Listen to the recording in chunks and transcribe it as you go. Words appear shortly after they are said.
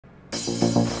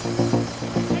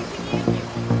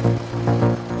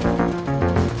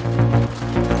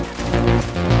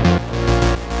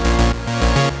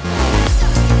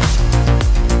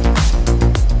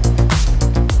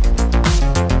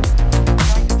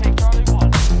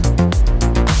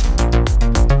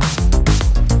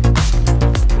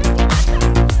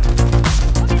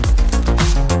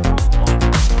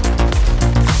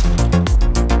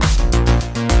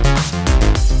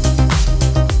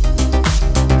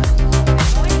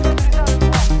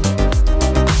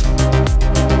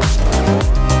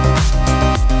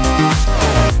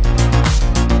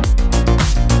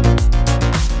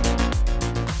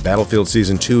Battlefield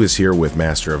Season 2 is here with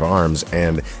Master of Arms,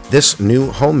 and this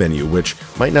new home menu, which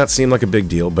might not seem like a big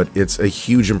deal, but it's a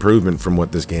huge improvement from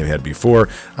what this game had before.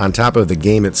 On top of the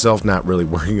game itself not really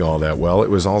working all that well,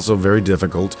 it was also very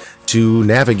difficult to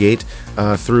navigate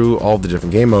through all the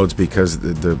different game modes because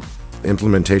the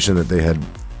implementation that they had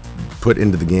put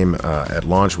into the game at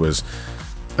launch was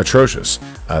atrocious.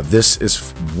 This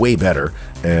is way better,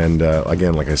 and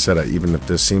again, like I said, even if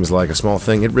this seems like a small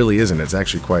thing, it really isn't. It's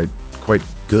actually quite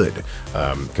good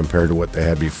compared to what they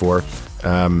had before.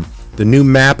 The new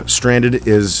map, Stranded,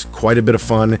 is quite a bit of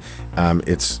fun.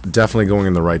 It's definitely going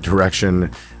in the right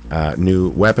direction. New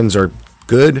weapons are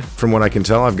good from what I can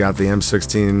tell. I've got the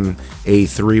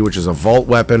M16A3, which is a vault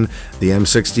weapon. The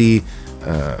M60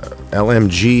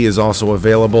 LMG is also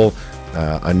available.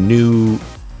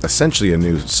 Essentially a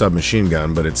new submachine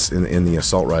gun, but it's in the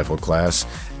assault rifle class,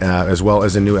 as well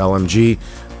as a new LMG.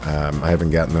 I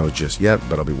haven't gotten those just yet,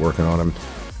 but I'll be working on them.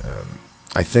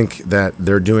 I think that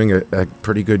they're doing a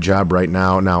pretty good job right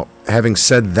now. Now, having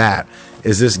said that,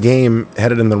 is this game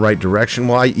headed in the right direction?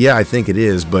 Well, yeah, I think it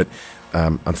is, but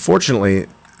unfortunately,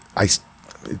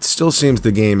 it still seems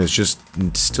the game is just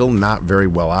still not very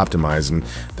well optimized, and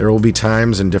there will be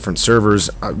times in different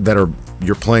servers that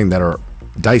you're playing that are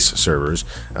DICE servers,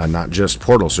 not just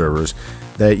Portal servers,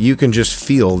 that you can just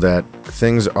feel that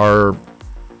things are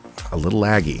a little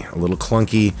laggy, a little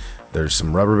clunky. There's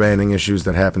some rubber banding issues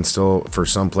that happen still for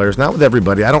some players, not with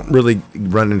everybody. I don't really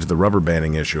run into the rubber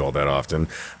banding issue all that often,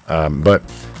 but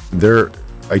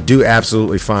I do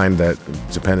absolutely find that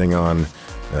depending on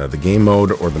the game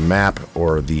mode or the map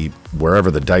or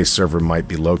wherever the DICE server might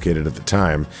be located at the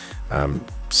time,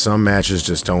 some matches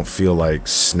just don't feel like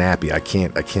snappy. I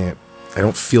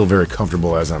don't feel very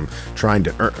comfortable as I'm trying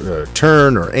to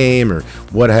turn or aim or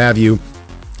what have you.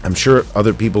 I'm sure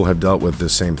other people have dealt with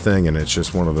this same thing, and it's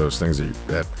just one of those things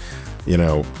that you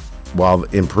know, while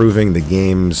improving the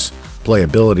game's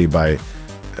playability by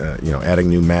you know, adding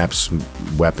new maps,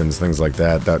 weapons, things like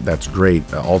that's great.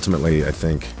 Ultimately, I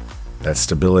think that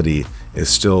stability is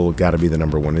still got to be the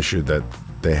 #1 issue that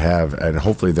they have, and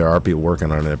hopefully there are people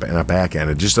working on it in a back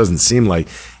end. It just doesn't seem like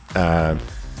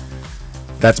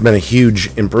that's been a huge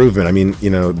improvement. I mean,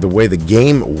 you know, the way the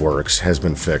game works has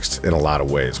been fixed in a lot of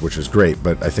ways, which is great,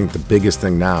 but I think the biggest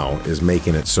thing now is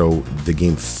making it so the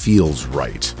game feels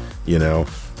right, you know?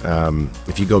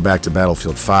 If you go back to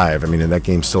Battlefield 5, I mean, that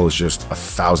game still is just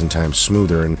 1,000 times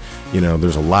smoother, and, you know,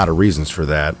 there's a lot of reasons for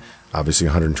that. Obviously,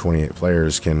 128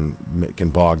 players can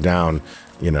bog down,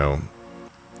 you know,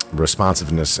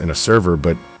 responsiveness in a server,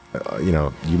 but you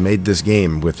know, you made this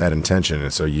game with that intention,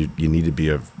 and so you need to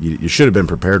be you should have been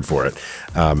prepared for it.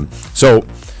 So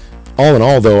all in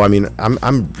all, though, I mean,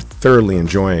 I'm thoroughly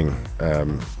enjoying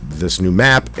this new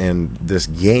map and this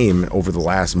game over the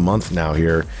last month now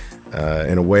here,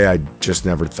 in a way I just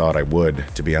never thought I would,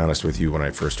 to be honest with you, when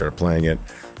I first started playing it.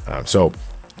 So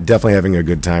definitely having a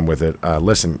good time with it.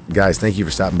 Listen, guys, thank you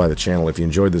for stopping by the channel. If you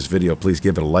enjoyed this video, please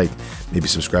give it a like, maybe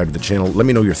subscribe to the channel. Let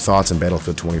me know your thoughts on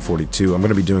Battlefield 2042. I'm going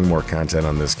to be doing more content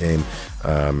on this game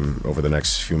over the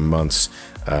next few months.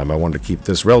 I wanted to keep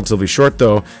this relatively short,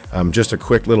 though. Just a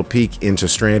quick little peek into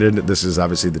Stranded. This is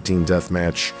obviously the team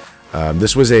deathmatch.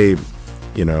 This was a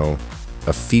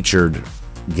featured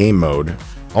game mode.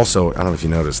 Also, I don't know if you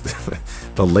noticed,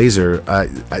 the laser,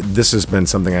 this has been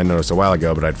something I noticed a while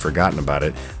ago, but I'd forgotten about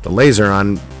it. The laser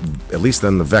on, at least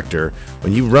on the Vector,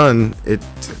 when you run, it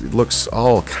looks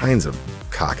all kinds of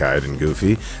cockeyed and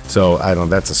goofy. So, I don't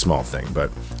know, that's a small thing,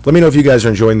 but let me know if you guys are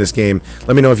enjoying this game.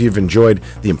 Let me know if you've enjoyed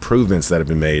the improvements that have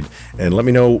been made, and let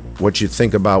me know what you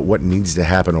think about what needs to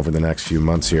happen over the next few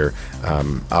months here,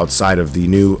 outside of the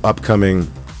new upcoming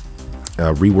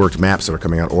reworked maps that are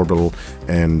coming out, Orbital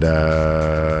and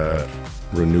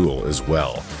Renewal as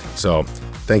well. So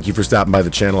thank you for stopping by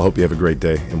the channel. Hope you have a great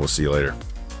day, and we'll see you later.